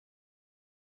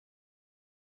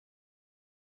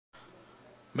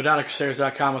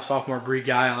MadonnaCrusaders.com with sophomore Bre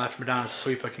Geile after Madonna's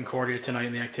sweep of Concordia tonight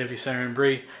in the Activity Center. And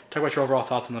Bre, talk about your overall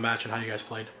thoughts on the match and how you guys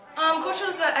played. Coach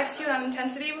told us to execute on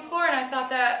intensity before, and I thought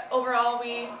that overall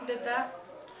we did that.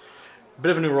 A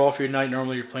bit of a new role for you tonight.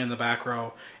 Normally you're playing the back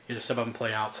row. You just step up and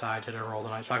play outside. Did a role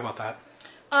tonight. Talk about that.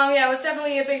 Yeah, it was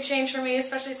definitely a big change for me,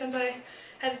 especially since I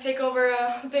had to take over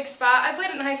a big spot. I played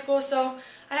it in high school, so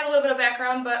I had a little bit of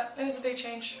background, but it was a big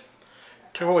change.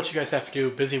 Talk about what you guys have to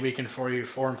do. Busy weekend for you.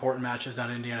 4 important matches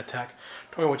down at Indiana Tech.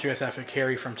 Talk about what you guys have to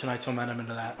carry from tonight's momentum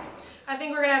into that. I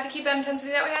think we're going to have to keep that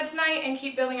intensity that we had tonight and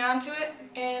keep building onto it,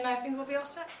 and I think we'll be all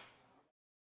set.